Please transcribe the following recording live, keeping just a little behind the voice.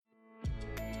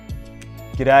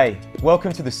G'day,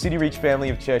 welcome to the City Reach Family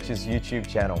of Churches YouTube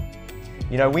channel.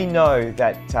 You know, we know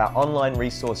that online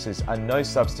resources are no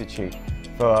substitute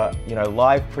for,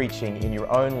 live preaching in your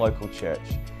own local church.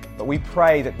 But we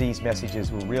pray that these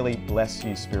messages will really bless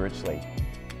you spiritually.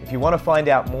 If you want to find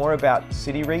out more about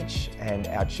City Reach and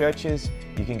our churches,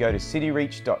 you can go to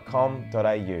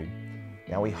cityreach.com.au.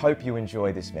 Now we hope you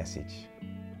enjoy this message.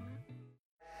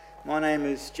 My name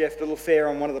is Jeff Littlefair.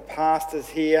 I'm one of the pastors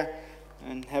here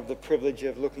and have the privilege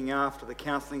of looking after the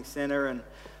counselling centre and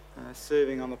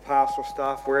serving on the pastoral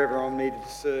staff wherever I'm needed to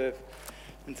serve.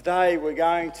 And today we're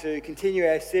going to continue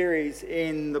our series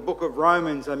in the book of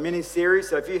Romans, a mini-series.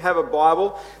 So if you have a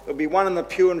Bible, there'll be one in the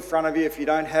pew in front of you if you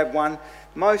don't have one.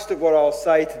 Most of what I'll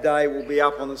say today will be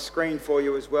up on the screen for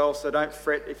you as well, so don't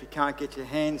fret if you can't get your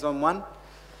hands on one.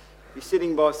 If you're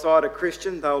sitting beside a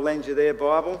Christian, they'll lend you their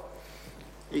Bible.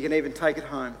 You can even take it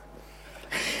home.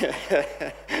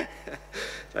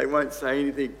 They won't say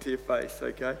anything to your face,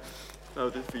 okay? They'll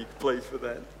just be pleased with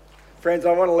that. Friends,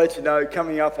 I want to let you know,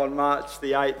 coming up on March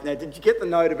the 8th. Now, did you get the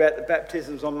note about the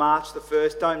baptisms on March the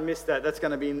 1st? Don't miss that. That's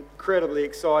going to be an incredibly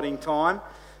exciting time.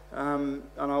 And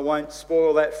I won't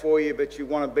spoil that for you, but you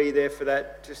want to be there for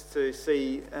that just to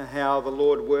see how the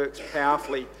Lord works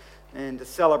powerfully and to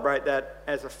celebrate that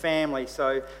as a family.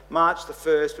 So March the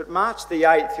 1st, but March the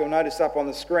 8th, you'll notice up on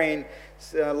the screen,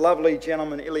 a lovely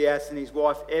gentleman, Ilias, and his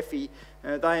wife, Effie.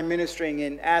 They are ministering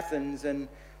in Athens, and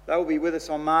they will be with us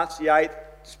on March the 8th,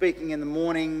 speaking in the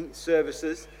morning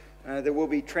services. There will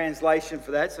be translation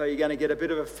for that, so you're going to get a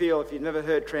bit of a feel. If you've never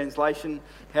heard translation,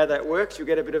 how that works, you'll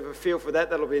get a bit of a feel for that.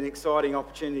 That'll be an exciting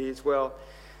opportunity as well.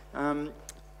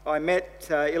 I met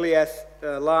Ilias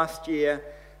last year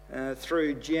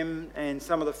through Jim and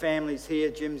some of the families here,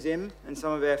 Jim Zim and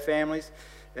some of our families.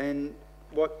 And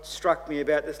what struck me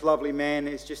about this lovely man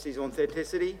is just his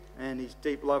authenticity and his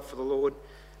deep love for the Lord.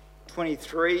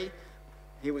 23,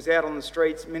 he was out on the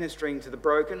streets ministering to the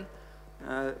broken,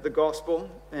 the gospel,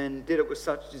 and did it with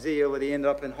such zeal that he ended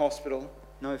up in hospital.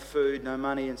 No food, no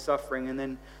money, and suffering. And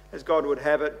then, as God would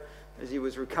have it, as he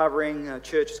was recovering,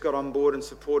 churches got on board and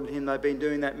supported him. They've been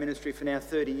doing that ministry for now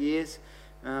 30 years.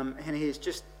 And he is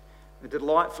just a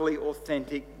delightfully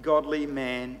authentic, godly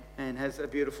man and has a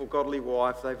beautiful, godly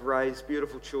wife. They've raised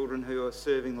beautiful children who are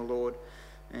serving the Lord.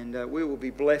 And we will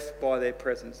be blessed by their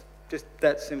presence. Just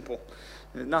that simple.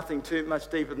 There's nothing too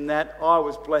much deeper than that. I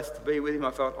was blessed to be with him.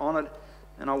 I felt honoured.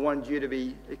 And I wanted you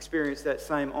to experience that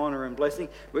same honour and blessing.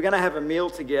 We're going to have a meal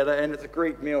together, and it's a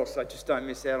Greek meal, so just don't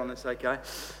miss out on this, okay?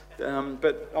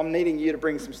 But I'm needing you to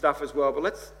bring some stuff as well. But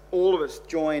let's all of us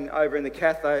join over in the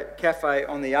cafe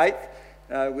on the 8th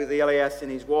with Elias and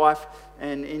his wife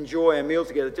and enjoy a meal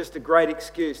together. Just a great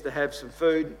excuse to have some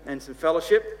food and some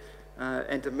fellowship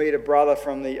and to meet a brother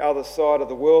from the other side of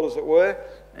the world, as it were,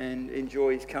 and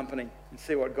enjoy his company and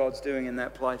see what God's doing in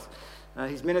that place.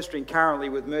 He's ministering currently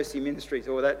with Mercy Ministries,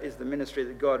 or that is the ministry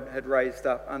that God had raised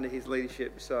up under his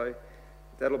leadership. So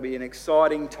that'll be an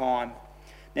exciting time.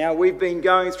 Now, we've been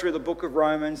going through the book of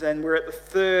Romans, and we're at the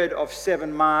third of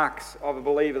 7 marks of a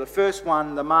believer. The first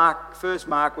one, first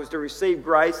mark was to receive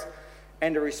grace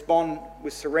and to respond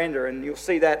with surrender. And you'll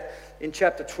see that in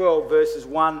chapter 12, verses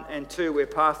 1 and 2, where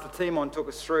Pastor Timon took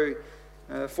us through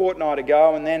a fortnight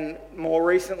ago. And then more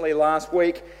recently, last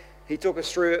week, he took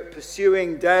us through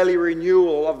pursuing daily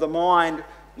renewal of the mind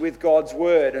with God's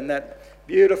word, and that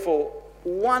beautiful,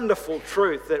 wonderful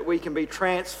truth that we can be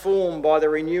transformed by the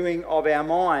renewing of our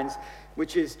minds,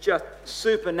 which is just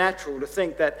supernatural to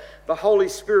think that the Holy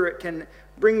Spirit can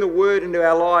bring the word into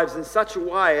our lives in such a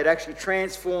way it actually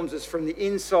transforms us from the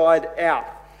inside out.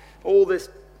 All this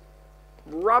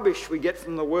rubbish we get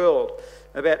from the world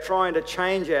about trying to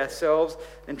change ourselves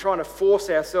and trying to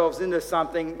force ourselves into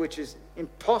something which is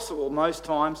impossible most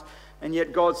times, and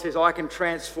yet God says, I can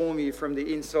transform you from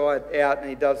the inside out, and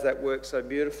he does that work so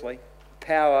beautifully.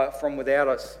 Power from without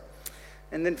us.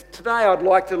 And then today I'd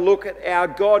like to look at our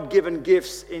God-given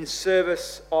gifts in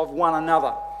service of one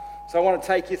another. So I want to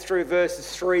take you through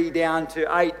verses 3 down to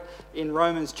 8 in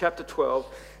Romans chapter 12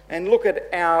 and look at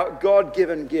our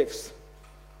God-given gifts.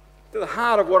 To the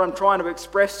heart of what I'm trying to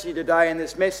express to you today in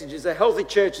this message is a healthy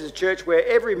church is a church where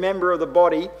every member of the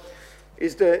body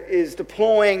is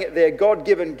deploying their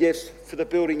God-given gifts for the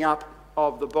building up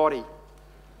of the body.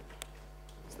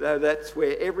 So that's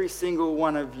where every single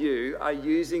one of you are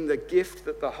using the gift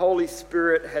that the Holy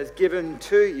Spirit has given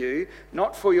to you,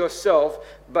 not for yourself,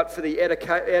 but for the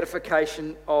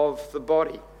edification of the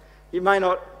body. You may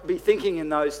not be thinking in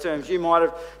those terms. You might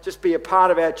have just be a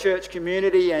part of our church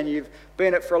community and you've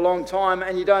been it for a long time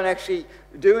and you don't actually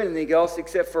do anything else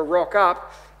except for rock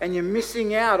up, and you're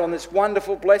missing out on this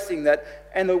wonderful blessing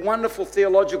and the wonderful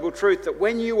theological truth that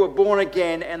when you were born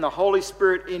again and the Holy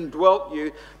Spirit indwelt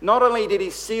you, not only did he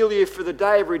seal you for the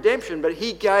day of redemption, but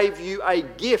he gave you a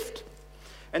gift.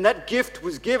 And that gift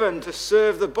was given to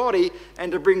serve the body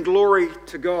and to bring glory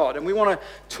to God. And we want to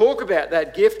talk about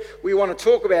that gift. We want to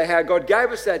talk about how God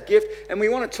gave us that gift. And we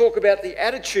want to talk about the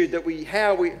attitude that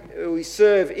how we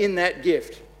serve in that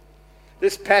gift.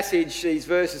 This passage, these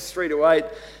verses 3 to 8,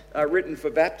 are written for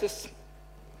Baptists.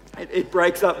 It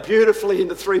breaks up beautifully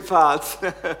into 3 parts.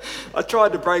 I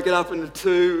tried to break it up into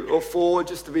 2 or 4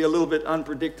 just to be a little bit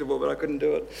unpredictable, but I couldn't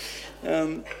do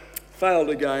it. Failed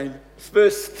again.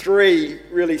 Verse 3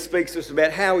 really speaks to us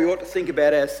about how we ought to think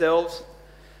about ourselves.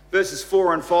 Verses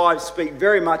 4 and 5 speak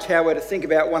very much how we're to think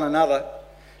about one another.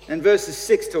 And verses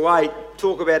 6 to 8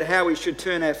 talk about how we should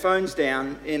turn our phones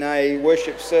down in a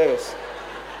worship service.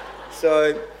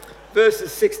 So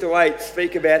verses 6 to 8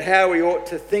 speak about how we ought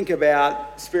to think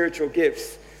about spiritual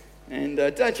gifts. And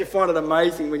don't you find it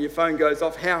amazing when your phone goes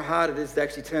off how hard it is to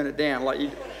actually turn it down?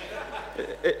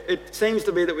 It seems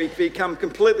to be that we become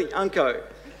completely unco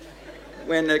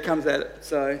when it comes at it.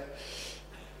 So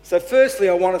firstly,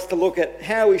 I want us to look at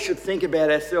how we should think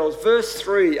about ourselves. Verse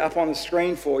 3 up on the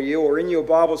screen for you, or in your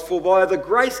Bibles. For by the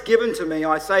grace given to me,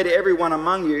 I say to everyone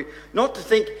among you, not to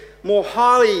think more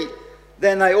highly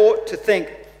than they ought to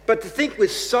think, but to think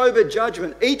with sober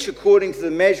judgment, each according to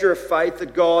the measure of faith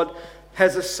that God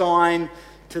has assigned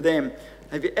to them.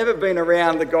 Have you ever been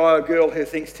around the guy or girl who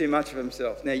thinks too much of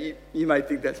himself? Now, you may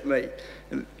think that's me.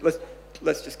 And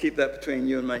let's just keep that between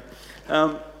you and me.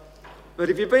 But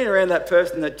if you've been around that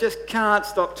person that just can't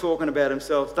stop talking about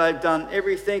themselves, they've done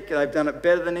everything, they've done it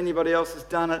better than anybody else has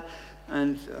done it,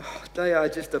 and they are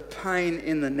just a pain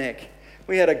in the neck.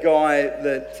 We had a guy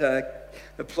that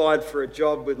applied for a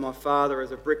job with my father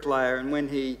as a bricklayer, and when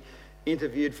he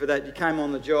interviewed for that, he came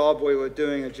on the job, we were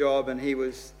doing a job, and he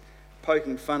was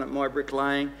poking fun at my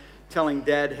bricklaying, telling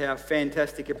Dad how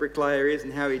fantastic a bricklayer is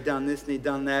and how he'd done this and he'd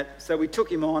done that. So we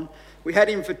took him on. We had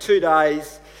him for 2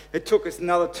 days. It took us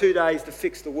another 2 days to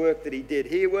fix the work that he did.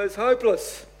 He was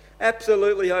hopeless,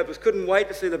 absolutely hopeless. Couldn't wait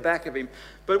to see the back of him.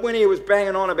 But when he was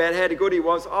banging on about how good he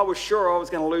was, I was sure I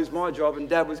was going to lose my job and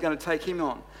Dad was going to take him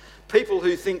on. People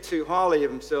who think too highly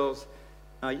of themselves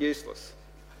are useless.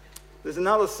 There's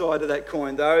another side to that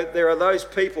coin, though. There are those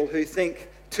people who think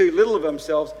too little of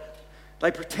themselves. They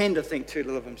pretend to think too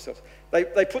little of themselves.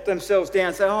 They put themselves down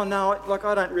and say, oh no,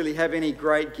 I don't really have any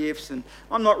great gifts and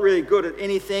I'm not really good at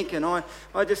anything and I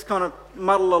just kind of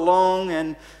muddle along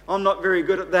and I'm not very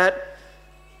good at that.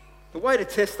 The way to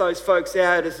test those folks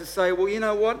out is to say, well, you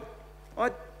know what? I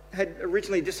had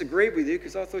originally disagreed with you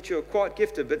because I thought you were quite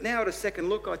gifted, but now at a second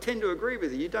look, I tend to agree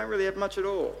with you. You don't really have much at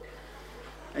all.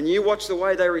 And you watch the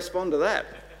way they respond to that.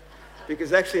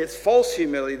 Because actually it's false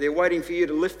humility. They're waiting for you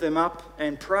to lift them up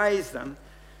and praise them.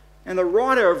 And the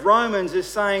writer of Romans is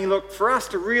saying, look, for us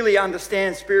to really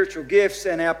understand spiritual gifts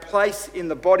and our place in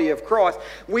the body of Christ,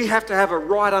 we have to have a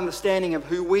right understanding of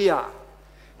who we are.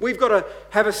 We've got to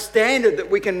have a standard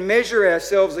that we can measure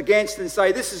ourselves against and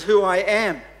say, this is who I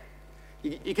am.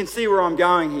 You can see where I'm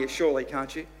going here, surely,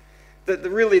 can't you? That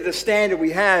really the standard we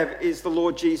have is the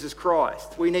Lord Jesus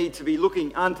Christ. We need to be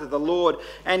looking unto the Lord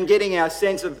and getting our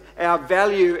sense of our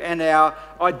value and our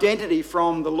identity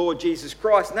from the Lord Jesus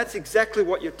Christ. And that's exactly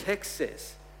what your text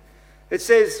says. It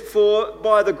says, for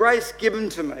by the grace given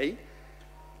to me,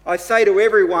 I say to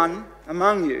everyone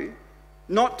among you,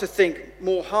 not to think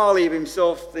more highly of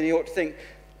himself than he ought to think.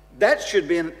 That should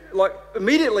be, like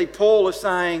immediately Paul is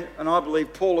saying, and I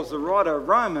believe Paul is the writer of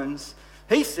Romans,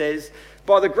 he says,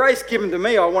 by the grace given to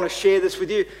me, I want to share this with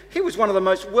you. He was one of the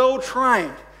most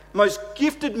well-trained, most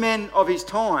gifted men of his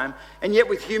time, and yet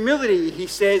with humility he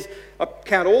says, I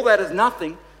count all that as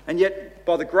nothing, and yet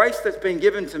by the grace that's been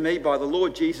given to me by the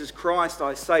Lord Jesus Christ,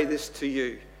 I say this to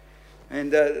you.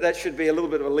 And that should be a little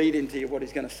bit of a lead into what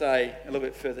he's going to say a little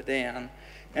bit further down.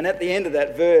 And at the end of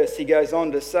that verse, he goes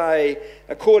on to say,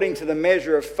 according to the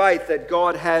measure of faith that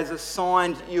God has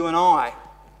assigned you and I.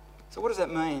 So what does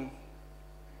that mean?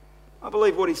 I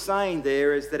believe what he's saying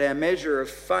there is that our measure of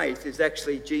faith is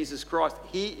actually Jesus Christ.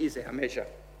 He is our measure.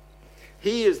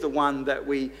 He is the one that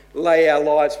we lay our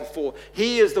lives before.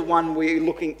 He is the one we're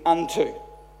looking unto.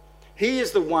 He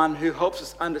is the one who helps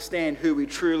us understand who we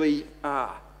truly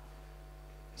are,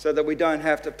 so that we don't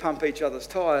have to pump each other's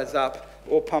tyres up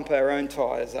or pump our own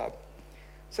tyres up.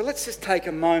 So let's just take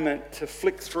a moment to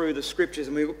flick through the scriptures,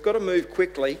 and we've got to move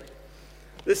quickly.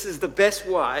 This is the best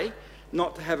way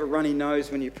not to have a runny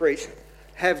nose when you preach.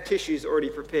 Have tissues already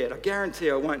prepared. I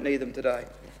guarantee I won't need them today.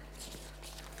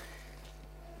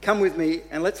 Come with me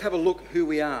and let's have a look who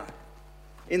we are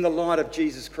in the light of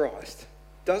Jesus Christ.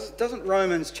 Doesn't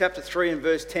Romans chapter 3 and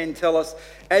verse 10 tell us,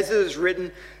 as it is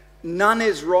written, none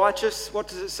is righteous? What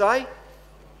does it say?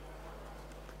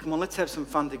 Come on, let's have some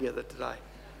fun together today.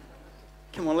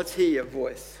 Come on, let's hear your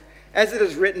voice. As it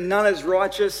is written, none is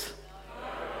righteous.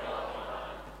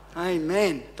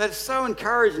 Amen. That is so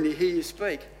encouraging to hear you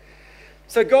speak.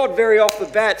 So God very off the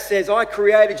bat says, I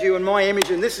created you in my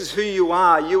image and this is who you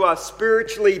are. You are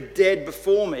spiritually dead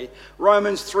before me.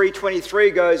 Romans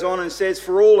 3:23 goes on and says,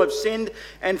 for all have sinned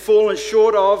and fallen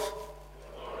short of.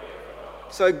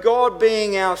 So God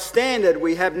being our standard,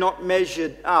 we have not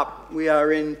measured up. We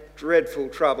are in dreadful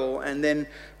trouble. And then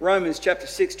Romans chapter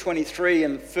 6:23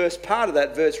 and the first part of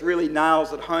that verse really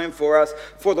nails it home for us.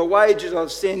 For the wages of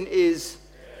sin is,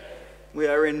 we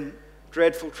are in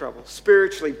dreadful trouble.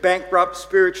 Spiritually bankrupt,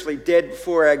 spiritually dead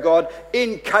before our God,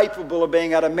 incapable of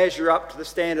being able to measure up to the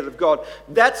standard of God.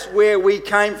 That's where we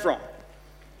came from.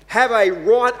 Have a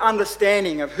right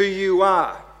understanding of who you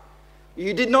are.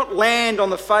 You did not land on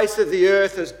the face of the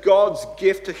earth as God's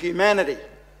gift to humanity.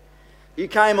 You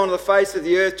came on the face of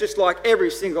the earth just like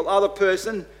every single other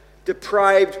person,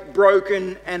 depraved,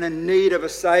 broken, and in need of a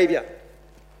saviour.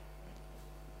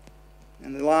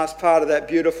 And the last part of that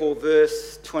beautiful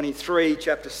verse 23,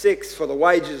 chapter 6, for the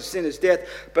wages of sin is death,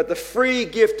 but the free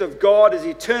gift of God is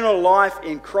eternal life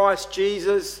in Christ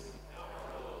Jesus.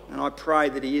 And I pray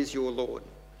that he is your Lord.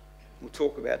 We'll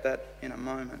talk about that in a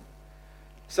moment.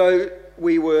 So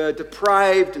we were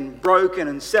depraved and broken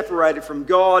and separated from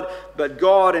God, but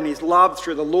God in his love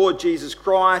through the Lord Jesus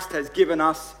Christ has given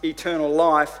us eternal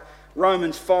life.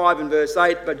 Romans 5 and verse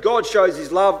 8, but God shows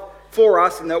his love for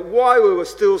us in that while we were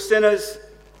still sinners,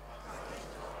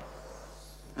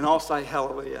 and I'll say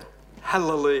hallelujah,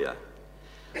 hallelujah.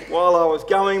 While I was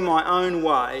going my own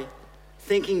way,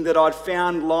 thinking that I'd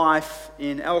found life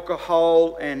in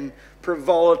alcohol and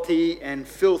frivolity and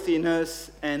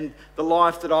filthiness and the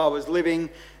life that I was living,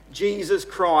 Jesus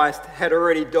Christ had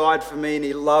already died for me and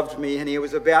he loved me and he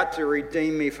was about to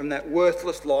redeem me from that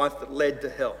worthless life that led to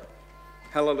hell.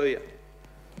 Hallelujah.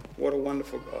 What a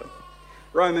wonderful God.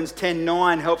 Romans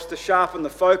 10:9 helps to sharpen the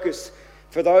focus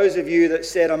for those of you that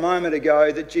said a moment ago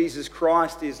that Jesus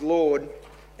Christ is Lord,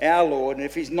 our Lord, and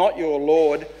if he's not your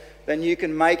Lord, then you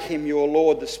can make him your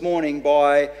Lord this morning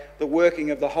by the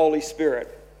working of the Holy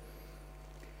Spirit.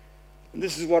 And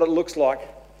this is what it looks like.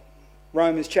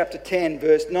 Romans chapter 10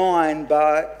 verse 9,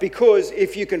 because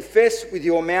if you confess with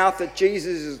your mouth that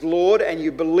Jesus is Lord and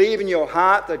you believe in your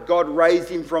heart that God raised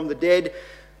him from the dead,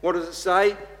 what does it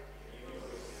say?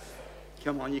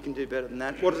 Come on, you can do better than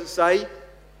that. What does it say?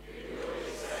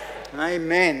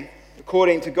 Amen.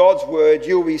 According to God's word,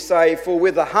 you'll be saved. For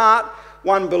with the heart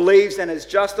one believes and is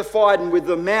justified, and with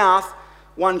the mouth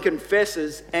one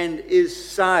confesses and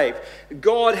is saved.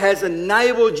 God has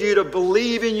enabled you to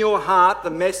believe in your heart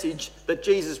the message that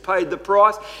Jesus paid the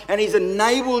price, and he's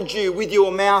enabled you with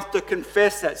your mouth to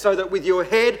confess that, so that with your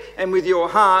head and with your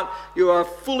heart you are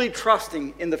fully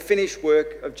trusting in the finished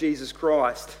work of Jesus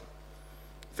Christ.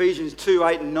 Ephesians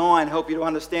 2:8 and 9 help you to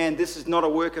understand this is not a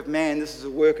work of man, this is a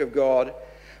work of God.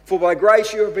 For by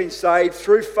grace you have been saved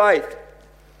through faith,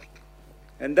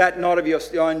 and that not of your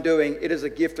own doing, it is a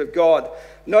gift of God,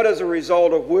 not as a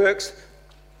result of works,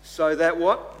 so that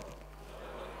what?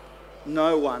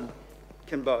 No one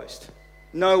can boast.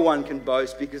 No one can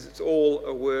boast because it's all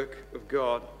a work of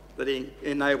God that he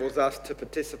enables us to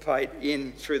participate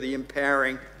in through the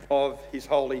empowering of his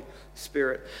Holy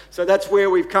Spirit. So that's where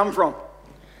we've come from.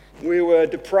 We were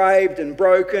depraved and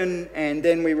broken, and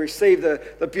then we received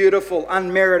the beautiful,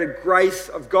 unmerited grace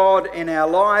of God in our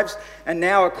lives. And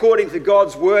now, according to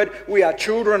God's word, we are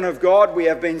children of God. We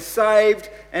have been saved,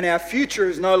 and our future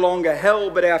is no longer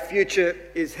hell, but our future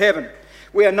is heaven.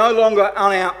 We are no longer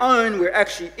on our own. We're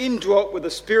actually indwelt with the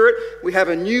Spirit. We have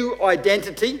a new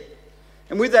identity.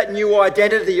 And with that new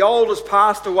identity, the old has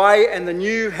passed away and the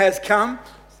new has come.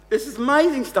 This is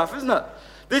amazing stuff, isn't it?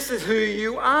 This is who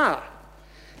you are.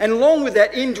 And along with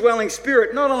that indwelling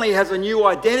Spirit, not only has a new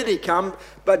identity come,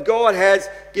 but God has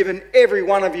given every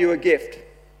one of you a gift.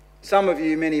 Some of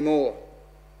you, many more.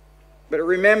 But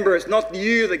remember, it's not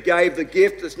you that gave the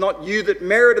gift. It's not you that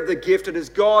merited the gift. It is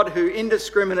God who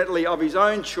indiscriminately, of his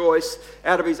own choice,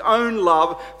 out of his own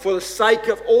love, for the sake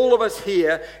of all of us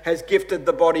here, has gifted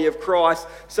the body of Christ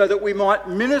so that we might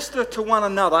minister to one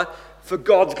another for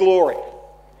God's glory.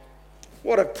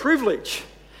 What a privilege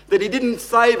that he didn't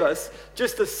save us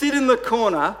just to sit in the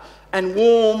corner and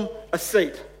warm a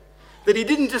seat. That he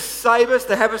didn't just save us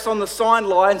to have us on the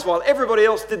sidelines while everybody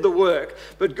else did the work,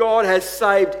 but God has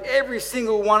saved every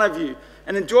single one of you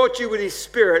and indwelt you with his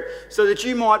Spirit so that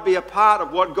you might be a part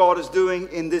of what God is doing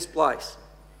in this place.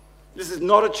 This is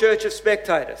not a church of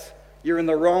spectators. You're in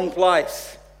the wrong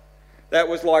place. That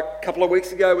was like a couple of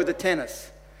weeks ago with the tennis.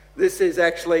 This is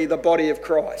actually the body of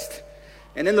Christ.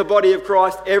 And in the body of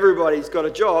Christ, everybody's got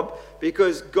a job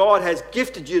because God has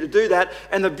gifted you to do that.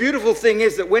 And the beautiful thing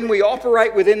is that when we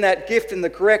operate within that gift in the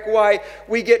correct way,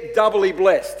 we get doubly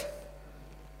blessed.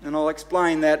 And I'll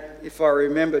explain that if I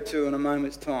remember to in a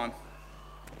moment's time.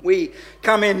 We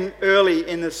come in early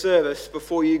in the service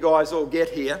before you guys all get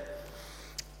here.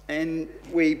 And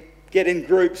we get in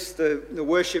groups, the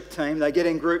worship team, they get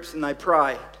in groups and they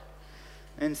pray.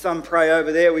 And some pray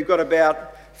over there. We've got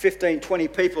about 15, 20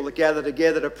 people that gather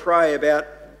together to pray about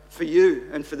for you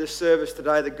and for this service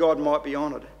today that God might be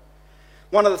honoured.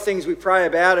 One of the things we pray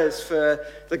about is for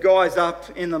the guys up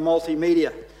in the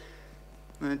multimedia.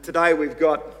 And today we've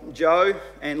got Joe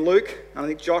and Luke. I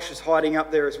think Josh is hiding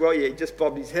up there as well. Yeah, he just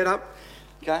bobbed his head up.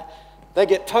 Okay, they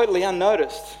get totally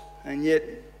unnoticed, and yet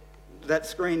that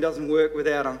screen doesn't work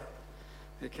without them.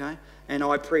 Okay, and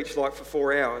I preach like for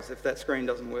 4 hours if that screen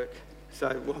doesn't work.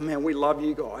 So, well, man, we love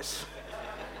you guys.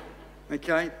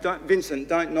 Okay, Vincent,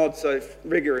 don't nod so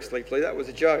rigorously, please. That was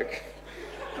a joke.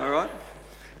 All right.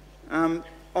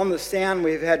 On the sound,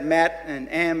 we've had Matt and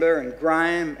Amber and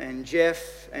Graham and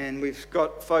Jeff, and we've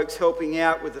got folks helping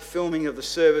out with the filming of the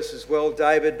service as well,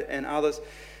 David and others.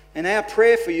 And our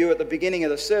prayer for you at the beginning of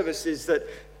the service is that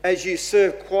as you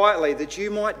serve quietly, that you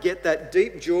might get that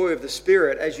deep joy of the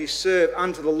Spirit as you serve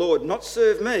unto the Lord. Not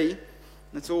serve me,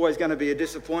 that's always going to be a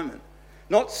disappointment.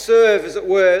 Not serve, as it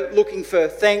were, looking for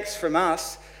thanks from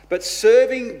us, but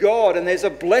serving God. And there's a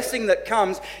blessing that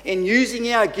comes in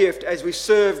using our gift as we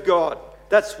serve God.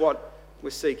 That's what we're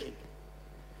seeking.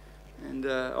 And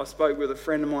I spoke with a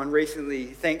friend of mine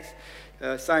recently,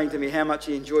 saying to me how much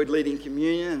he enjoyed leading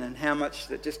communion and how much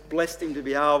that just blessed him to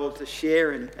be able to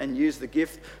share and use the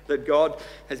gift that God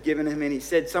has given him. And he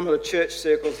said some of the church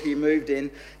circles he moved in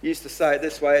used to say it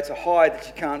this way: it's a hide that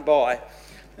you can't buy.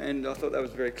 And I thought that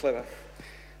was very clever.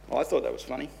 I thought that was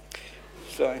funny.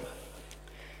 So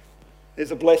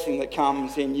there's a blessing that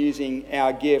comes in using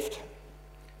our gift.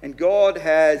 And God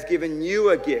has given you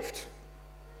a gift.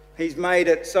 He's made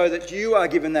it so that you are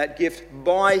given that gift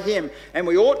by him. And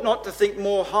we ought not to think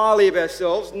more highly of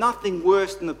ourselves. Nothing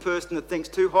worse than the person that thinks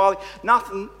too highly.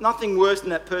 Nothing worse than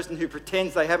that person who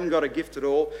pretends they haven't got a gift at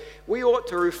all. We ought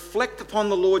to reflect upon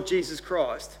the Lord Jesus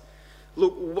Christ.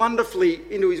 Look wonderfully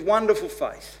into his wonderful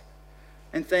face.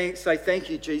 And say, thank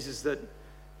you, Jesus, that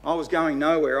I was going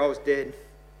nowhere, I was dead,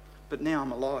 but now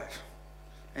I'm alive.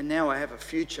 And now I have a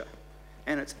future.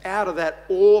 And it's out of that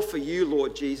awe for you,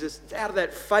 Lord Jesus. It's out of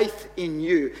that faith in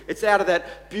you. It's out of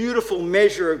that beautiful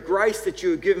measure of grace that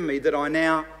you have given me that I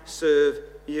now serve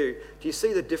you. Do you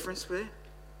see the difference there?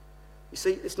 You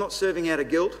see, it's not serving out of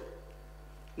guilt,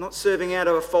 not serving out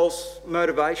of a false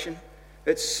motivation.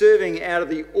 It's serving out of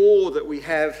the awe that we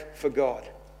have for God.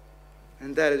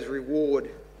 And that is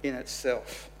reward in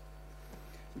itself.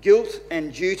 Guilt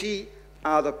and duty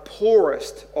are the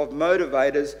poorest of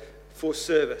motivators for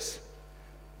service.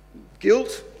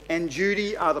 Guilt and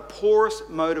duty are the poorest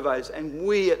motivators. And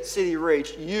we at City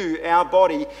Reach, you, our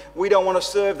body, we don't want to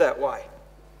serve that way.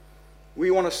 We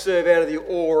want to serve out of the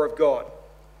awe of God.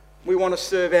 We want to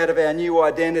serve out of our new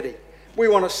identity. We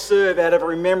want to serve out of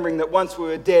remembering that once we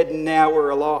were dead and now we're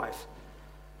alive.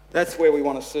 That's where we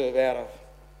want to serve out of.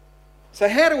 So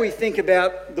how do we think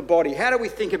about the body? How do we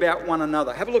think about one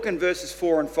another? Have a look in verses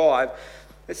 4 and 5.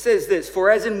 It says this: for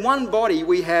as in one body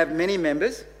we have many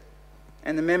members,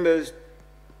 and the members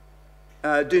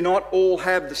do not all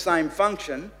have the same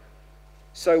function,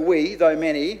 so we, though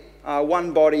many, are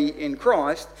one body in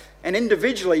Christ, and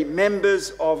individually members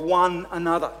of one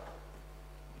another.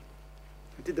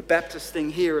 I did the Baptist thing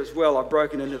here as well. I've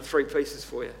broken it into 3 pieces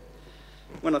for you.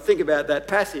 When I think about that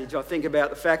passage, I think about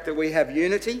the fact that we have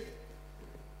unity.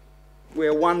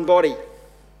 We're one body.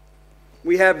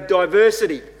 We have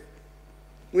diversity.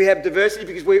 We have diversity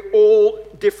because we're all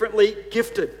differently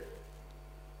gifted.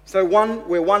 So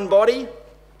we're one body,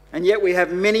 and yet we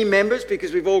have many members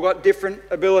because we've all got different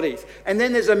abilities. And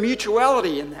then there's a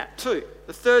mutuality in that too.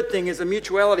 The third thing is a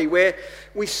mutuality where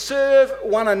we serve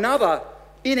one another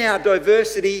in our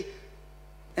diversity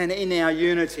and in our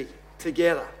unity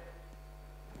together.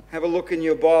 Have a look in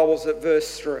your Bibles at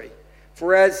verse 3.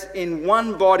 For as in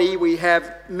one body we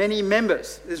have many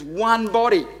members. There's one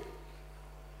body.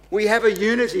 We have a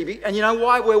unity. And you know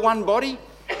why we're one body?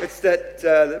 It's that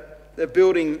the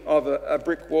building of a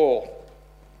brick wall.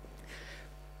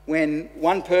 when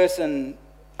one person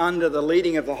under the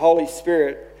leading of the Holy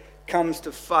Spirit comes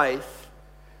to faith,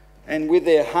 and with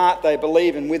their heart they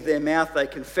believe and with their mouth they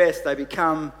confess, they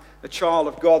become a child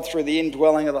of God through the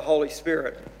indwelling of the Holy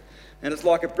Spirit. And it's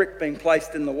like a brick being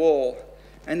placed in the wall.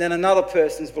 And then another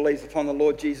person believes upon the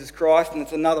Lord Jesus Christ, and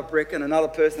it's another brick and another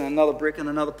person and another brick and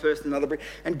another person and another brick.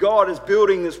 And God is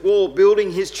building this wall,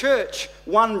 building his church,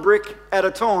 one brick at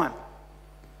a time.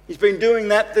 He's been doing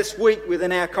that this week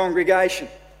within our congregation.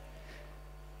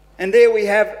 And there we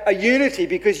have a unity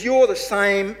because you're the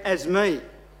same as me.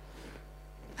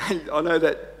 And I know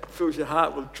that fills your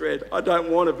heart with dread. I don't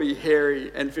want to be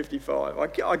hairy and 55.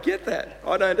 I get that.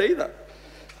 I don't either.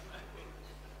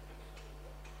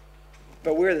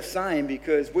 But we're the same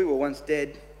because we were once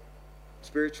dead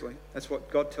spiritually. That's what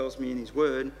God tells me in his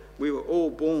word. We were all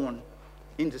born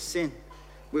into sin.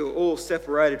 We were all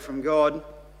separated from God.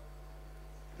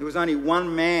 There was only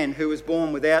one man who was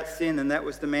born without sin, and that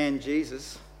was the man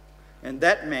Jesus. And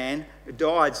that man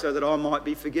died so that I might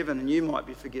be forgiven and you might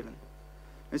be forgiven.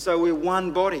 And so we're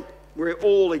one body. We're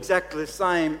all exactly the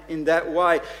same in that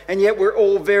way. And yet we're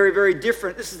all very, very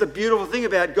different. This is the beautiful thing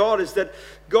about God, is that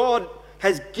God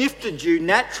has gifted you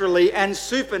naturally and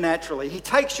supernaturally. He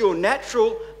takes your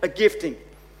natural gifting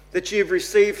that you've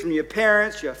received from your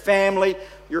parents, your family,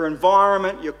 your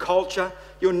environment, your culture,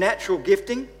 your natural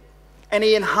gifting, and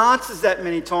he enhances that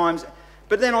many times.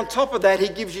 But then on top of that, he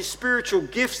gives you spiritual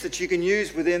gifts that you can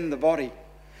use within the body.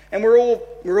 And we're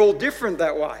all different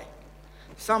that way.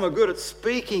 Some are good at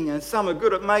speaking, and some are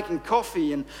good at making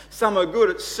coffee, and some are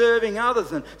good at serving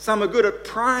others, and some are good at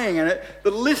praying, and the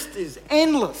list is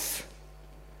endless.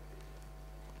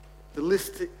 The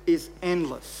list is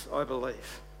endless, I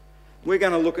believe. We're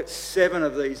going to look at 7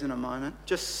 of these in a moment.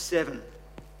 Just 7.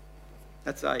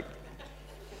 That's 8.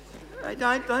 Hey,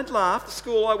 don't laugh. The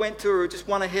school I went to are just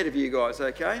one ahead of you guys,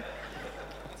 okay?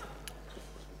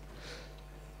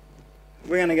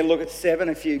 We're going to look at 7.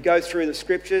 If you go through the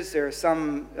scriptures, there are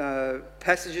some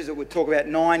passages that would talk about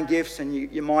 9 gifts, and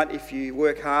you might, if you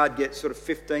work hard, get sort of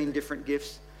 15 different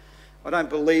gifts. I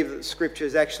don't believe that the scripture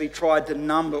has actually tried to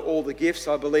number all the gifts.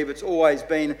 I believe it's always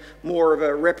been more of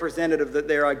a representative that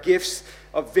there are gifts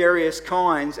of various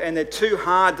kinds and they're too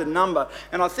hard to number.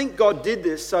 And I think God did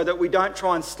this so that we don't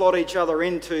try and slot each other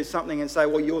into something and say,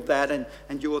 well, you're that and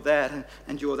you're that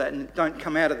and you're that. And don't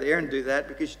come out of there and do that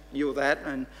because you're that.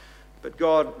 But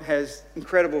God has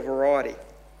incredible variety,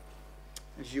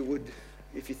 as you would,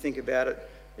 if you think about it,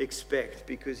 expect,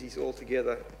 because he's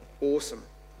altogether awesome.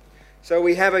 So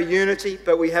we have a unity,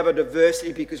 but we have a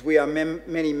diversity because we are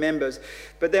many members.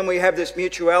 But then we have this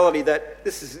mutuality that,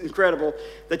 this is incredible,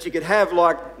 that you could have,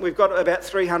 like, we've got about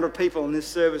 300 people in this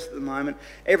service at the moment.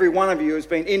 Every one of you has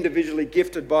been individually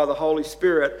gifted by the Holy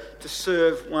Spirit to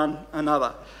serve one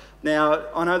another. Now,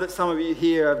 I know that some of you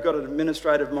here have got an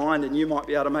administrative mind and you might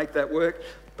be able to make that work,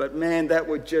 but man, that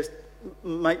would just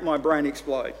make my brain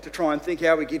explode to try and think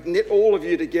how we could knit all of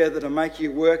you together to make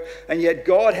you work. And yet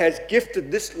God has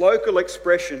gifted this local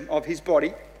expression of his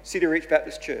body, City Reach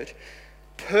Baptist Church,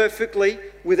 perfectly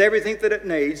with everything that it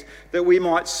needs, that we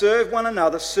might serve one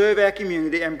another, serve our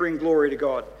community and bring glory to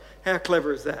God. How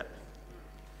clever is that?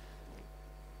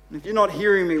 And if you're not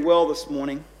hearing me well this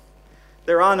morning,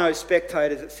 there are no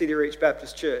spectators at City Reach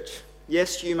Baptist Church.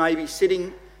 Yes, you may be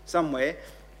sitting somewhere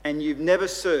and you've never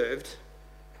served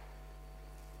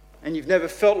and you've never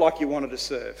felt like you wanted to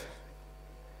serve.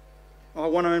 I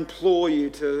want to implore you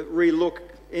to re-look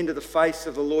into the face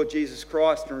of the Lord Jesus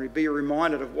Christ and be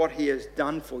reminded of what he has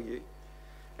done for you,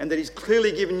 and that he's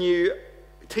clearly given you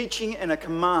teaching and a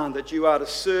command that you are to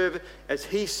serve as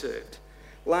he served,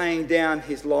 laying down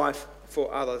his life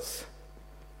for others.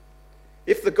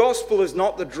 If the gospel is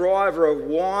not the driver of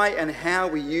why and how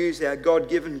we use our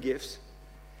God-given gifts,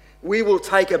 we will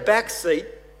take a back seat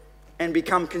and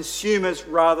become consumers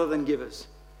rather than givers.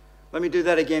 Let me do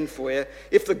that again for you.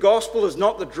 If the gospel is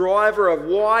not the driver of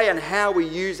why and how we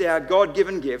use our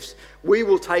God-given gifts, we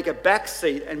will take a back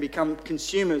seat and become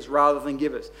consumers rather than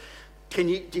givers. Do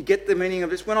you get the meaning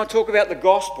of this? When I talk about the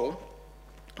gospel,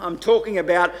 I'm talking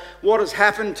about what has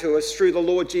happened to us through the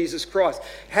Lord Jesus Christ,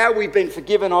 how we've been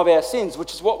forgiven of our sins,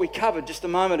 which is what we covered just a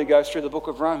moment ago through the book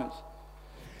of Romans.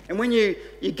 And when you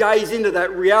gaze into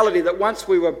that reality that once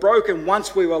we were broken,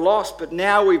 once we were lost, but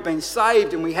now we've been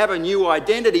saved and we have a new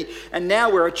identity, and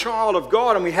now we're a child of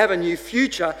God and we have a new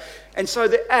future. And so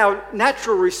our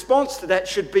natural response to that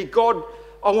should be, God,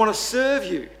 I want to serve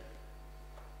you.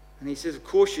 And he says, of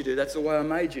course you do. That's the way I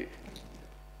made you.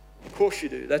 Of course you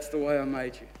do. That's the way I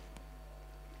made you.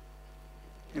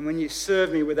 And when you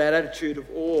serve me with that attitude of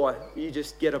awe, you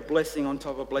just get a blessing on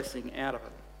top of a blessing out of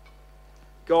it.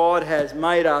 God has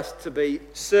made us to be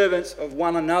servants of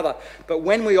one another. But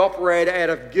when we operate out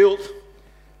of guilt,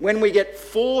 when we get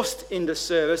forced into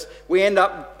service, we end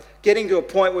up getting to a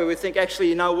point where we think, actually,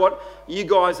 you know what? You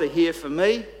guys are here for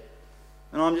me,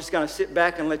 and I'm just going to sit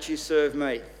back and let you serve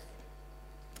me.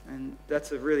 And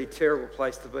that's a really terrible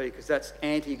place to be, because that's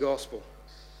anti-gospel.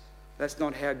 That's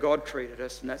not how God treated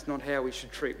us, and that's not how we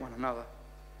should treat one another.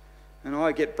 And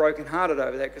I get brokenhearted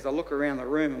over that, because I look around the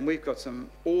room and we've got some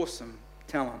awesome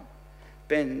talent.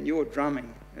 Ben, your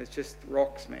drumming is just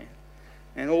rocks, man.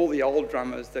 And all the old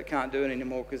drummers that can't do it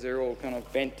anymore because they're all kind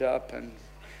of bent up and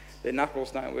their knuckles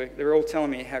don't work, they're all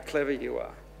telling me how clever you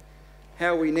are.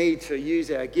 How we need to use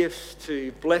our gifts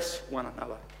to bless one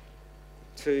another,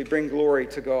 to bring glory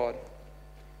to God.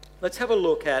 Let's have a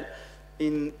look at,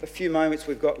 in a few moments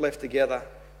we've got left together,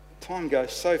 time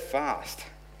goes so fast.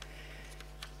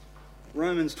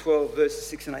 Romans 12, verses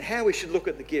 6 and 8. How we should look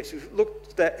at the gifts. We've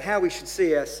looked at how we should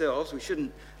see ourselves. We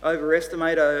shouldn't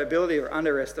overestimate our ability or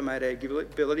underestimate our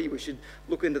ability. We should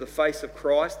look into the face of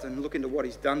Christ and look into what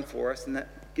he's done for us, and that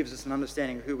gives us an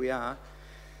understanding of who we are.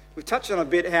 We've touched on a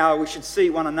bit how we should see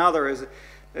one another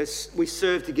as we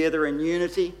serve together in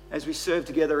unity, as we serve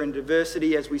together in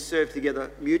diversity, as we serve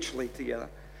together mutually together.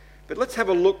 But let's have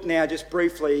a look now just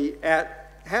briefly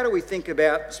at how do we think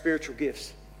about spiritual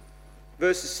gifts.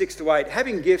 Verses 6 to 8,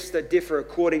 having gifts that differ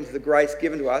according to the grace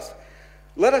given to us,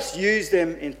 let us use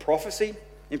them in prophecy,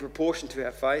 in proportion to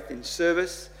our faith, in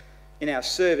service, in our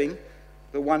serving,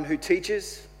 the one who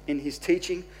teaches in his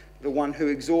teaching, the one who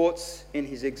exhorts in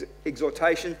his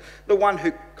exhortation, the one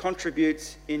who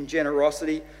contributes in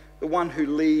generosity, the one who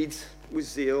leads with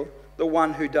zeal, the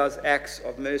one who does acts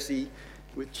of mercy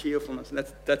with cheerfulness. And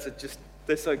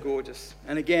they're so gorgeous.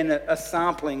 And again, a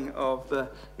sampling of the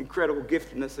incredible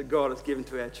giftedness that God has given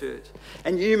to our church.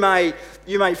 And you may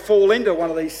fall into one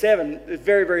of these 7. It's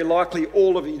very, very likely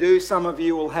all of you do. Some of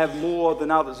you will have more than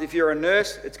others. If you're a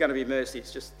nurse, it's going to be mercy.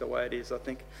 It's just the way it is. I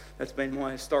think that's been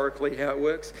historically how it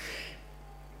works.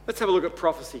 Let's have a look at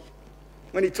prophecy.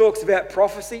 When he talks about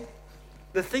prophecy,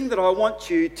 the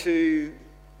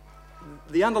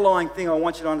underlying thing I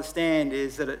want you to understand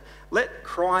is that let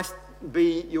Christ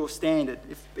be your standard.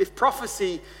 If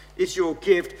prophecy is your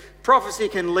gift, prophecy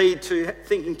can lead to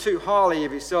thinking too highly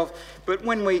of yourself, but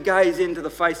when we gaze into the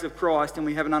face of Christ and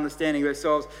we have an understanding of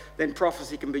ourselves, then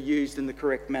prophecy can be used in the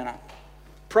correct manner.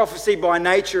 Prophecy by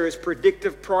nature is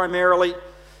predictive primarily.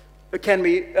 It can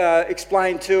be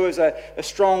explained too as a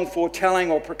strong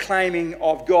foretelling or proclaiming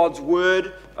of God's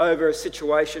word over a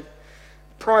situation.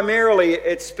 Primarily,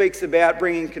 it speaks about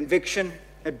bringing conviction.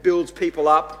 It builds people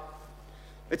up.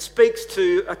 It speaks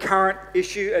to a current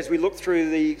issue. As we look through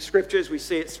the scriptures, we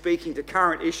see it speaking to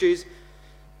current issues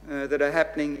that are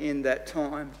happening in that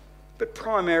time, but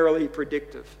primarily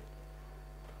predictive.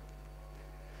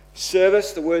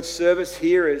 Service, the word service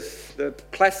here is the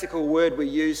classical word we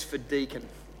use for deacon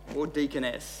or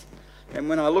deaconess. And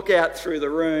when I look out through the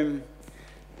room,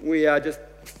 we are just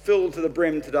filled to the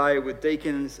brim today with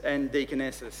deacons and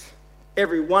deaconesses.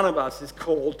 Every one of us is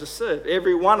called to serve.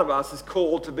 Every one of us is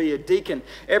called to be a deacon.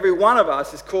 Every one of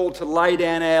us is called to lay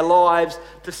down our lives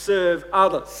to serve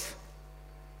others.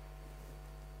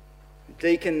 A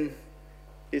deacon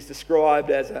is described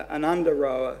as an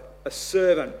under-rower, a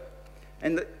servant.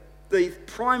 And the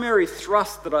primary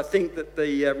thrust that I think that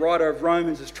the writer of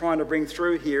Romans is trying to bring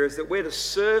through here is that we're to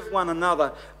serve one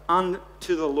another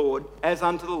unto the Lord, as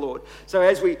unto the Lord. So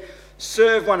as we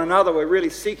serve one another, we're really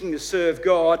seeking to serve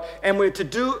God, and we're to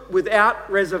do it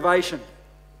without reservation.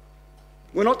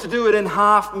 We're not to do it in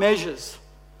half measures.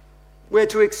 We're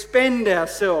to expend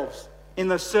ourselves in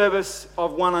the service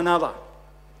of one another.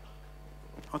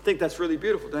 I think that's really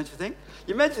beautiful, don't you think?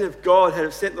 You imagine if God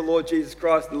had sent the Lord Jesus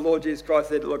Christ and the Lord Jesus Christ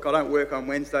said, look, I don't work on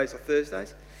Wednesdays or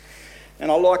Thursdays,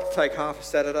 and I like to take half a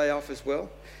Saturday off as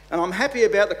well. And I'm happy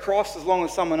about the cross as long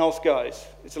as someone else goes.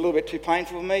 It's a little bit too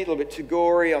painful for me, a little bit too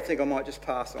gory. I think I might just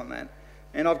pass on that.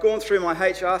 And I've gone through my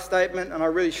HR statement, and I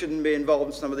really shouldn't be involved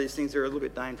in some of these things. They're a little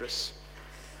bit dangerous.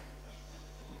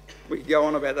 We could go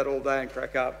on about that all day and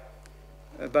crack up.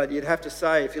 But you'd have to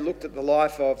say, if you looked at the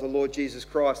life of the Lord Jesus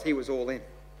Christ, he was all in,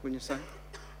 wouldn't you say?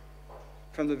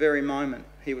 From the very moment,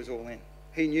 he was all in.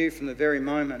 He knew from the very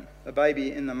moment, a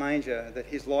baby in the manger, that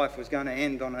his life was going to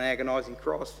end on an agonising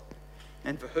cross.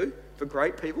 And for who? For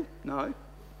great people? No.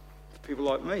 For people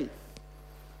like me,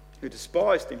 who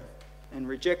despised him and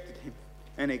rejected him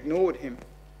and ignored him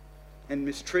and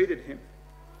mistreated him.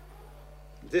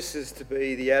 This is to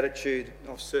be the attitude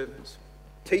of servants.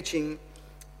 Teaching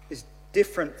is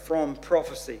different from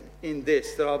prophecy in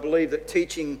this, that I believe that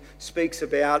teaching speaks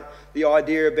about the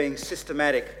idea of being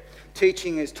systematic.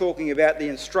 Teaching is talking about the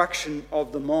instruction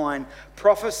of the mind.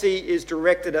 Prophecy is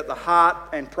directed at the heart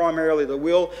and primarily the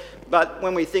will. But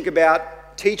when we think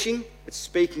about teaching, it's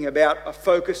speaking about a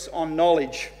focus on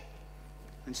knowledge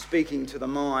and speaking to the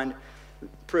mind.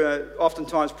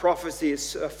 Oftentimes prophecy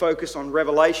is a focus on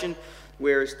revelation,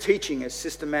 whereas teaching is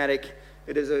systematic.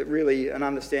 It is really an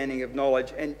understanding of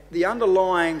knowledge. And the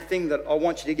underlying thing that I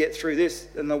want you to get through this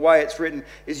and the way it's written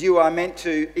is you are meant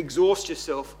to exhaust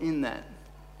yourself in that.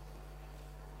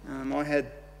 I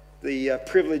had the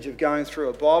privilege of going through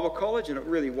a Bible college, and it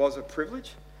really was a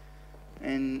privilege.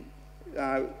 And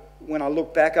when I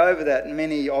look back over that,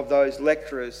 many of those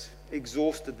lecturers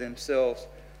exhausted themselves.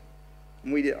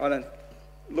 And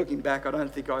looking back, I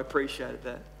don't think I appreciated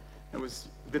that. It was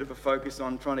a bit of a focus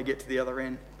on trying to get to the other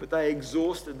end. But they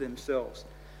exhausted themselves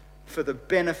for the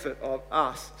benefit of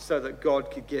us so that God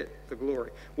could get the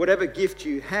glory. Whatever gift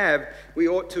you have, we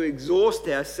ought to exhaust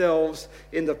ourselves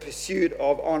in the pursuit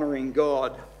of honouring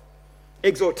God.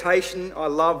 Exhortation, I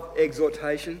love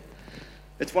exhortation.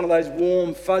 It's one of those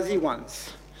warm, fuzzy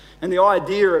ones. And the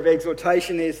idea of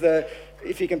exhortation is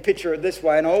if you can picture it this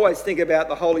way, and I always think about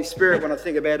the Holy Spirit when I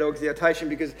think about exhortation,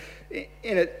 because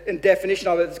in definition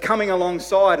of it, it's coming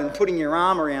alongside and putting your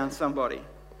arm around somebody.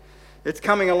 It's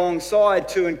coming alongside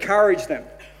to encourage them.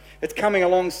 It's coming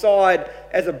alongside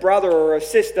as a brother or a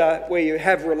sister where you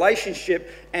have relationship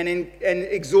and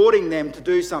exhorting them to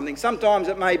do something. Sometimes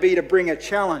it may be to bring a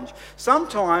challenge.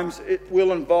 Sometimes it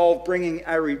will involve bringing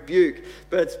a rebuke.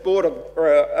 But it's brought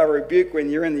a rebuke when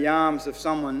you're in the arms of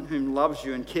someone who loves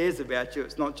you and cares about you.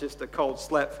 It's not just a cold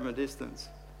slap from a distance.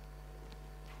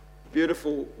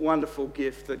 Beautiful, wonderful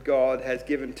gift that God has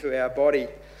given to our body.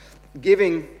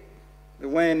 Giving,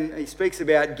 when he speaks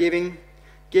about giving,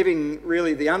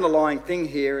 really the underlying thing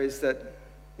here is that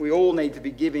we all need to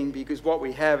be giving because what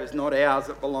we have is not ours,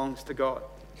 it belongs to God.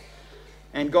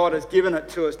 And God has given it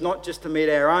to us not just to meet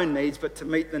our own needs, but to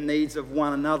meet the needs of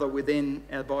one another within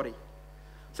our body.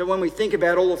 So when we think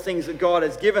about all the things that God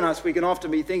has given us, we can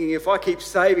often be thinking, if I keep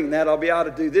saving that, I'll be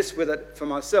able to do this with it for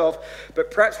myself.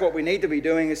 But perhaps what we need to be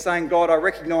doing is saying, God, I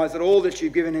recognise that all that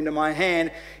you've given into my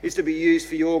hand is to be used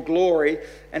for your glory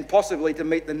and possibly to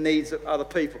meet the needs of other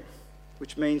people,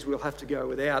 which means we'll have to go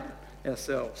without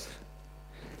ourselves.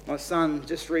 My son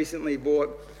just recently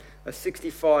bought a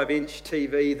 65-inch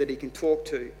TV that he can talk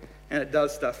to, and it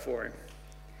does stuff for him.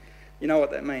 You know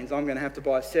what that means? I'm going to have to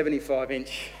buy a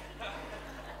 75-inch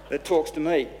that talks to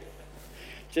me,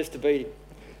 just to beat him.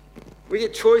 We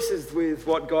get choices with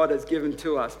what God has given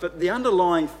to us, but the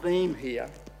underlying theme here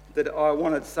that I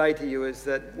wanted to say to you is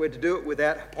that we're to do it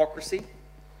without hypocrisy,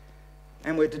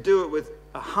 and we're to do it with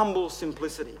a humble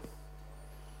simplicity.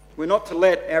 We're not to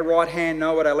let our right hand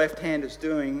know what our left hand is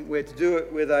doing. We're to do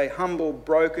it with a humble,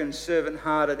 broken,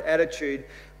 servant-hearted attitude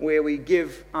where we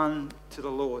give unto the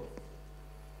Lord.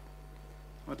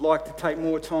 I'd like to take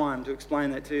more time to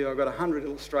explain that to you. I've got 100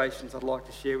 illustrations I'd like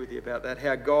to share with you about that,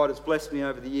 how God has blessed me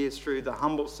over the years through the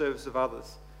humble service of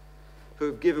others who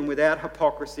have given without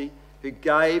hypocrisy, who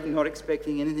gave not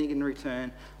expecting anything in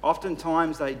return.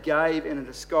 Oftentimes they gave in a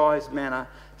disguised manner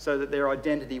so that their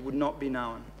identity would not be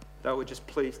known. They were just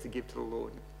pleased to give to the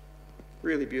Lord.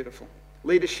 Really beautiful.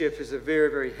 Leadership is a very,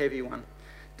 very heavy one.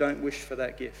 Don't wish for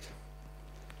that gift.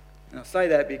 And I say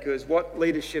that because what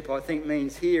leadership I think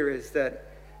means here is that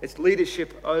it's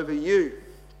leadership over you,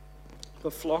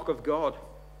 the flock of God.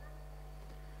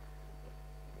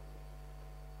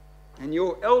 And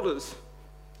your elders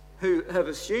who have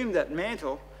assumed that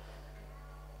mantle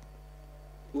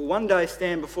will one day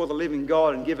stand before the living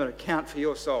God and give an account for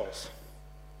your souls.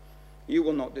 You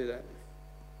will not do that.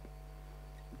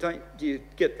 Do you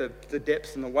get the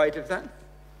depths and the weight of that?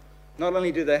 Not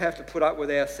only do they have to put up with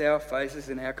our sour faces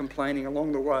and our complaining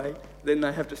along the way, then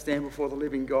they have to stand before the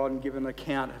living God and give an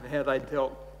account of how they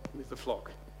dealt with the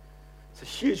flock. It's a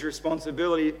huge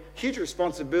responsibility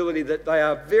that they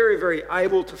are very, very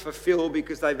able to fulfill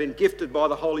because they've been gifted by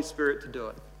the Holy Spirit to do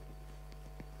it.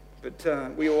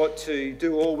 But we ought to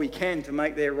do all we can to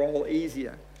make their role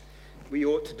easier. We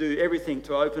ought to do everything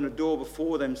to open a door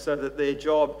before them so that their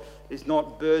job is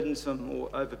not burdensome or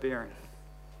overbearing.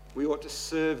 We ought to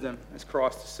serve them as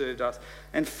Christ has served us.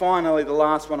 And finally, the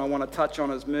last one I want to touch on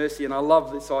is mercy. And I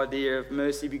love this idea of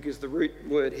mercy because the root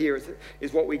word here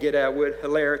is what we get our word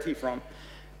hilarity from.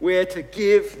 We're to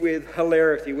give with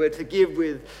hilarity. We're to give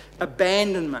with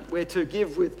abandonment. We're to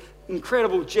give with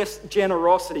incredible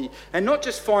generosity, and not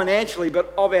just financially,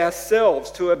 but of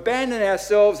ourselves, to abandon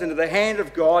ourselves into the hand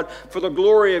of God for the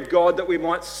glory of God that we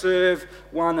might serve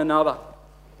one another.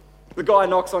 The guy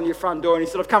knocks on your front door and he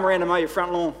said, I've come around to mow your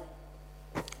front lawn.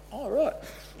 All right.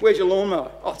 Where's your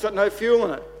lawnmower? Oh, it's got no fuel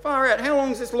in it. far out. How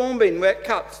long's this lawn been wet,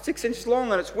 cut? 6 inches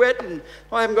long and it's wet and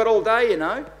I haven't got all day,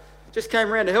 Just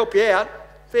came around to help you out.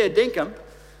 Fair dinkum.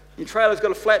 Your trailer's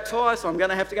got a flat tyre, so I'm going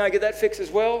to have to go and get that fixed as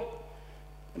well.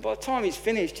 And by the time he's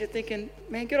finished, you're thinking,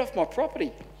 man, get off my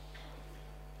property.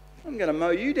 I'm going to mow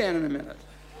you down in a minute.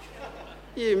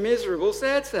 You miserable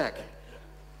sad sack.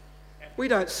 We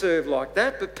don't serve like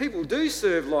that, but people do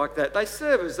serve like that. They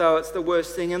serve as though it's the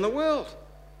worst thing in the world.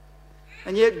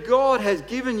 And yet God has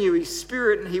given you His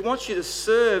Spirit and He wants you to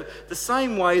serve the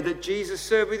same way that Jesus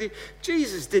served with you.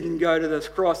 Jesus didn't go to this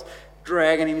cross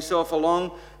dragging Himself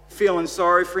along, feeling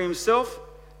sorry for Himself.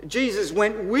 Jesus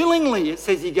went willingly. It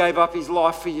says He gave up His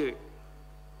life for you.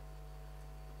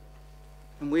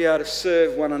 And we are to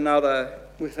serve one another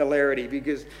with hilarity,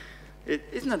 because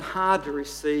isn't it hard to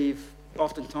receive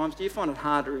oftentimes? Do you find it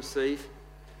hard to receive?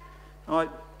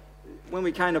 When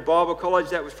we came to Bible college,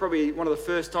 that was probably one of the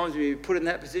first times we were put in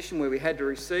that position where we had to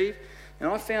receive. And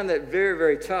I found that very,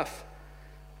 very tough.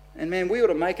 And man, we ought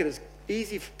to make it as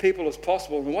easy for people as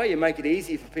possible. And the way you make it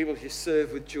easy for people is you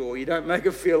serve with joy. You don't make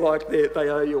them feel like they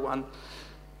owe you one.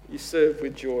 You serve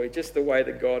with joy, just the way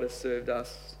that God has served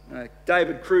us.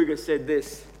 David Kruger said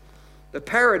this: the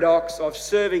paradox of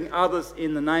serving others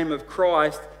in the name of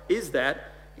Christ is that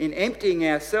in emptying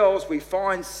ourselves, we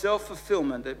find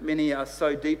self-fulfillment that many are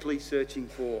so deeply searching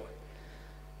for.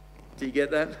 Do you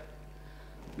get that?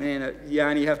 Man, you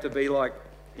only have to be like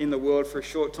in the world for a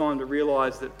short time to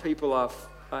realise that people are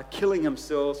killing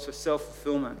themselves for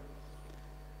self-fulfillment.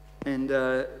 And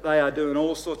they are doing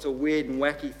all sorts of weird and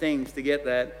wacky things to get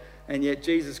that. And yet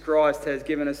Jesus Christ has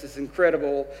given us this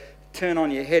incredible turn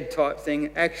on your head type thing.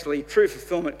 Actually, true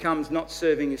fulfillment comes not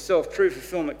serving yourself. True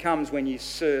fulfillment comes when you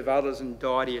serve others and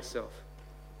die to yourself.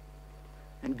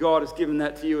 And God has given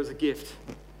that to you as a gift.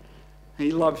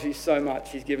 He loves you so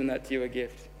much, He's given that to you a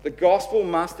gift. The gospel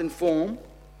must inform,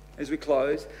 as we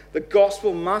close, the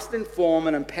gospel must inform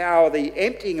and empower the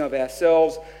emptying of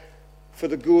ourselves for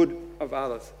the good of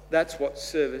others. That's what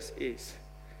service is.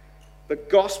 The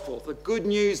gospel, the good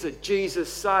news that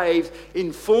Jesus saves,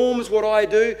 informs what I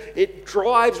do, it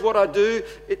drives what I do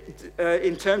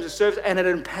in terms of service, and it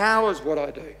empowers what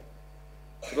I do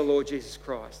for the Lord Jesus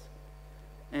Christ.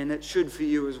 And it should for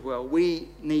you as well. We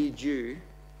need you.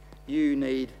 You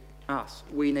need us.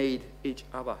 We need each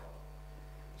other.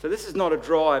 So this is not a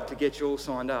drive to get you all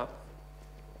signed up.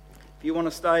 If you want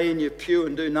to stay in your pew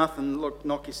and do nothing, look,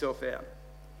 knock yourself out.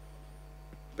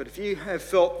 But if you have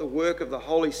felt the work of the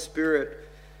Holy Spirit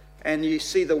and you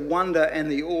see the wonder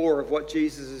and the awe of what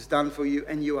Jesus has done for you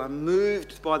and you are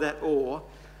moved by that awe,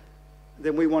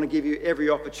 then we want to give you every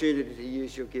opportunity to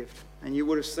use your gift. And you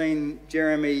would have seen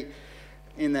Jeremy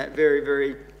in that very,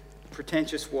 very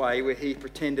pretentious way where he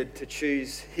pretended to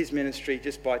choose his ministry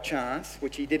just by chance,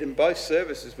 which he did in both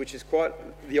services, which is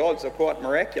the odds are quite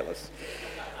miraculous.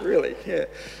 Really, yeah.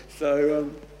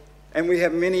 So... and we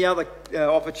have many other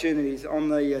opportunities on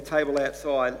the table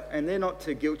outside, and they're not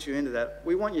to guilt you into that.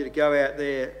 We want you to go out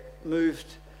there moved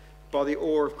by the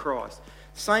awe of Christ.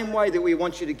 Same way that we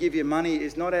want you to give your money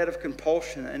is not out of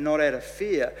compulsion and not out of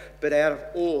fear, but out of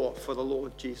awe for the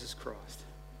Lord Jesus Christ.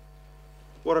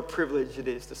 What a privilege it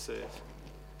is to serve,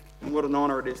 and what an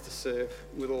honour it is to serve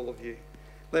with all of you.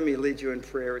 Let me lead you in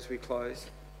prayer as we close.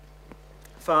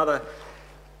 Father,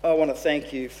 I want to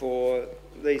thank you for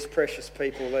these precious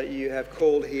people that you have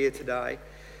called here today.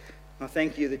 I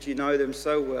thank you that you know them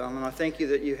so well, and I thank you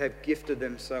that you have gifted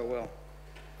them so well.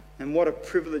 And what a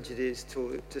privilege it is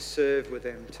to serve with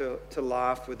them, to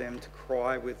laugh with them, to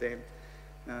cry with them,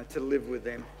 to live with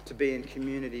them, to be in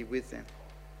community with them.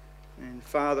 And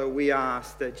Father, we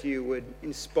ask that you would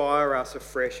inspire us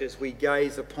afresh as we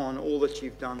gaze upon all that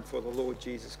you've done for the Lord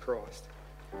Jesus Christ.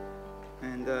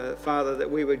 And Father, that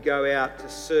we would go out to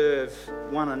serve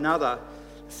one another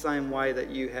the same way that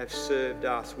you have served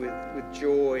us, with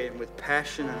joy and with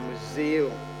passion and with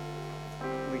zeal.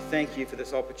 We thank you for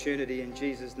this opportunity in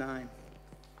Jesus' name.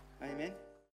 Amen.